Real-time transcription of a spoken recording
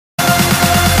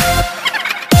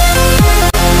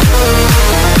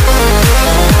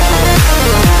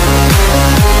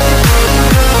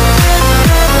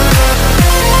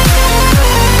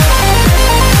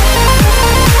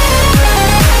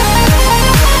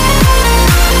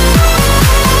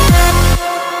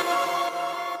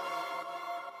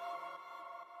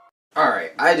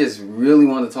I just really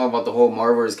want to talk about the whole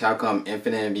Marvel vs. Capcom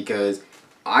Infinite because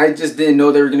I just didn't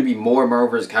know there were going to be more Marvel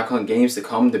vs. Capcom games to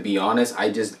come, to be honest.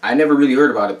 I never really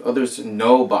heard about it. Others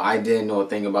know, but I didn't know a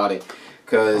thing about it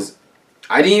because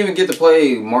I didn't even get to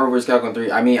play Marvel vs. Capcom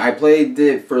 3. I mean, I played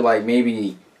it for like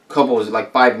maybe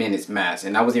like 5 minutes max,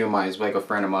 and that wasn't even mine. It was like a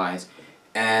friend of mine's.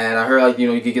 And I heard, like, you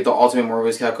know, you could get the Ultimate Marvel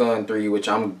vs. Capcom 3, which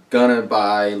I'm gonna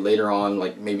buy later on,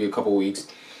 like maybe a couple weeks.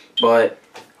 But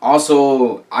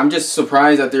also, I'm just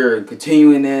surprised that they're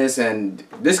continuing this, and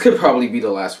this could probably be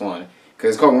the last one.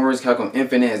 Because it's called Marvel vs. Capcom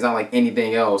Infinite, it's not like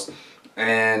anything else.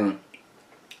 And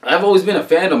I've always been a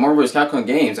fan of Marvel vs. Capcom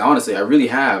games, honestly, I really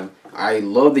have. I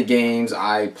love the games,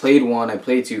 I played 1, I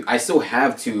played 2, I still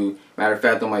have 2, matter of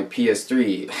fact, on my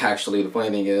PS3, actually, the funny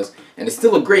thing is. And it's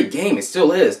still a great game, it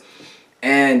still is.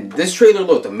 And this trailer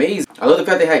looked amazing. I love the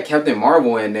fact they had Captain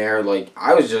Marvel in there. Like,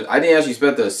 I didn't actually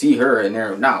expect to see her in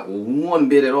there, not one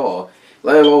bit at all.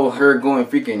 Let alone her going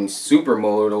freaking super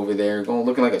mode over there,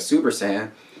 looking like a Super Saiyan.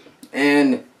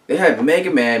 And they had Mega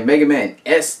Man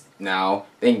S now.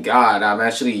 Thank God, I'm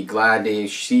actually glad they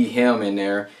see him in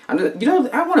there. You know,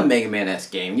 I want a Mega Man S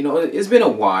game. You know, it's been a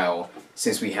while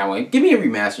since we had one. Give me a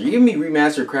remaster. You give me a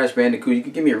remaster Crash Bandicoot, you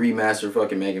could give me a remaster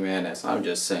fucking Mega Man S. I'm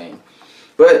just saying.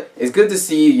 But it's good to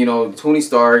see, you know, Tony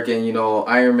Stark and, you know,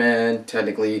 Iron Man,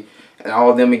 technically, and all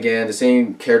of them again, the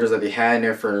same characters that they had in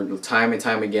there for time and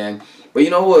time again. But you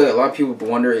know what a lot of people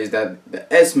wonder is that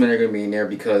the S-Men are going to be in there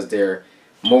because they're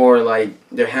more like,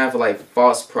 they're half like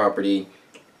Fox property.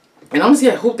 And honestly,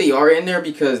 I hope they are in there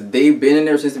because they've been in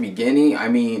there since the beginning. I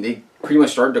mean, they pretty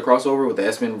much started the crossover with the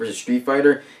S-Men versus Street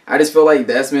Fighter. I just feel like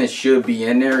the S-Men should be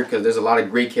in there because there's a lot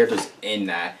of great characters in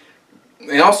that.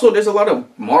 And also, there's a lot of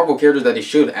Marvel characters that they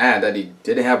should add that they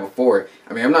didn't have before.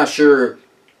 I mean, I'm not sure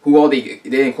who all they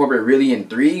incorporate really in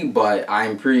 3, but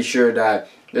I'm pretty sure that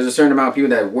there's a certain amount of people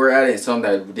that were at it and some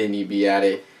that didn't need to be at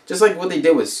it. Just like what they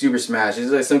did with Super Smash. There's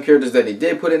like some characters that they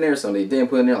did put in there, some they didn't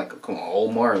put in there. Like, come on,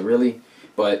 Omar, really?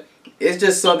 But it's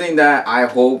just something that I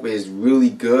hope is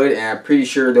really good, and I'm pretty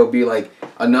sure there'll be like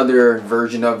another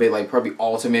version of it, like probably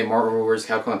Ultimate Marvel vs.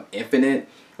 Capcom Infinite.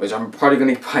 Which I'm probably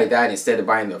going to buy that instead of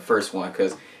buying the first one.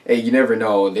 Because, hey, you never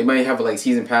know. They might have, like,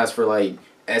 season pass for, like,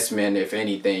 S-Men, if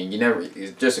anything.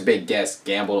 It's just a big guess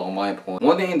gamble on my point.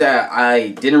 One thing that I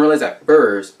didn't realize at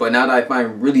first, but now that I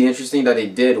find really interesting that they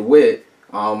did with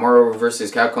Marvel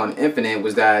vs. Capcom Infinite,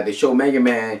 was that they showed Mega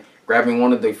Man grabbing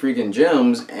one of the freaking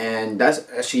gems. And that's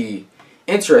actually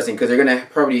interesting because they're going to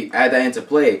probably add that into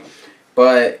play.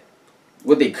 But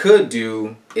what they could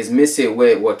do is mix it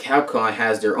with what Capcom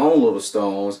has their own little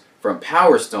stones from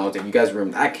Power Stones. If you guys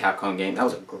remember that Capcom game, that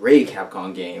was a great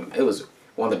Capcom game. It was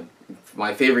one of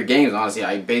my favorite games, honestly.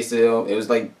 I based it on, it was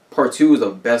like part 2 was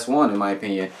the best one in my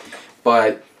opinion.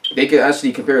 But they could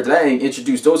actually compare it to that and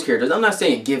introduce those characters. I'm not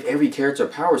saying give every character a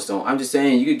Power Stone. I'm just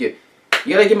saying you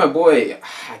gotta get my boy,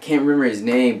 I can't remember his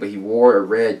name, but he wore a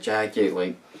red jacket,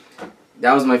 like,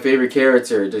 that was my favorite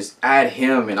character. Just add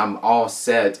him and I'm all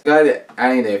set. Got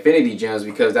adding the Infinity Gems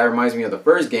because that reminds me of the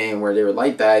first game where they were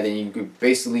like that. And you could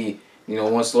basically, you know,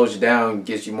 one slows you down,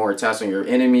 gets you more attacks on your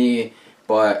enemy.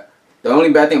 But the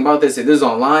only bad thing about this, if this is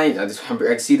online, I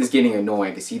can see this getting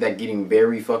annoying. I can see that getting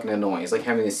very fucking annoying. It's like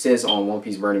having assists on One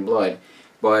Piece Burning Blood.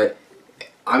 But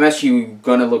I'm actually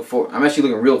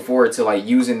looking real forward to like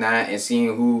using that and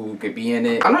seeing who could be in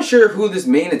it. I'm not sure who this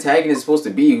main antagonist is supposed to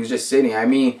be who's just sitting. I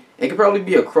mean, it could probably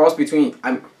be a cross between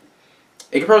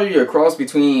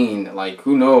like,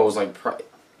 who knows, like,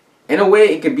 in a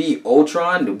way it could be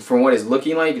Ultron from what it's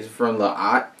looking like from the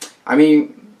eye. I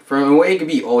mean, from a way it could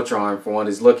be Ultron from what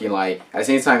it's looking like. At the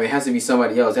same time, it has to be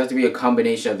somebody else. It has to be a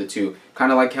combination of the two.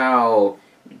 Kind of like how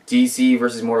DC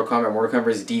versus Mortal Kombat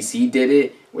versus DC did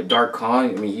it with Dark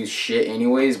Khan. I mean, he's shit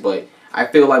anyways, but I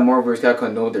feel like Marvel vs.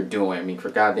 Capcom know what they're doing. I mean, for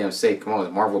goddamn sake, come on,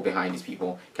 there's Marvel behind these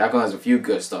people. Capcom has a few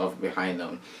good stuff behind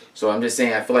them. So I'm just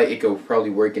saying, I feel like it could probably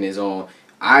work in its own.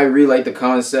 I really like the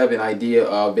concept and idea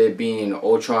of it being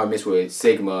Ultron mixed with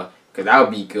Sigma, because that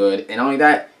would be good. And not only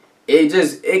that,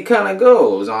 it kind of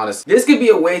goes, honestly. This could be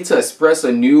a way to express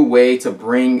a new way to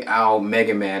bring out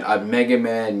Mega Man, a Mega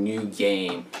Man new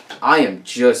game. I am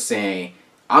just saying,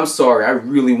 I'm sorry, I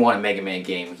really want a Mega Man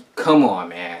game. Come on,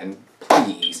 man,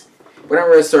 please. But I'm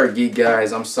Red Star Geek,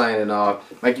 guys. I'm signing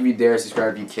off. Like if you dare,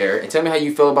 subscribe if you care. And tell me how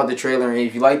you feel about the trailer. And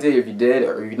if you liked it, if you did,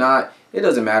 or if you're not, it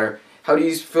doesn't matter. How do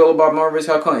you feel about Marvel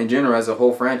vs. Capcom in general as a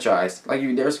whole franchise? Like if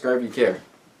you dare, subscribe if you care.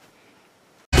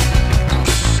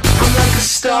 I'm like a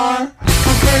star,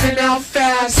 I'm burning out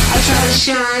fast. I try to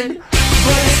shine.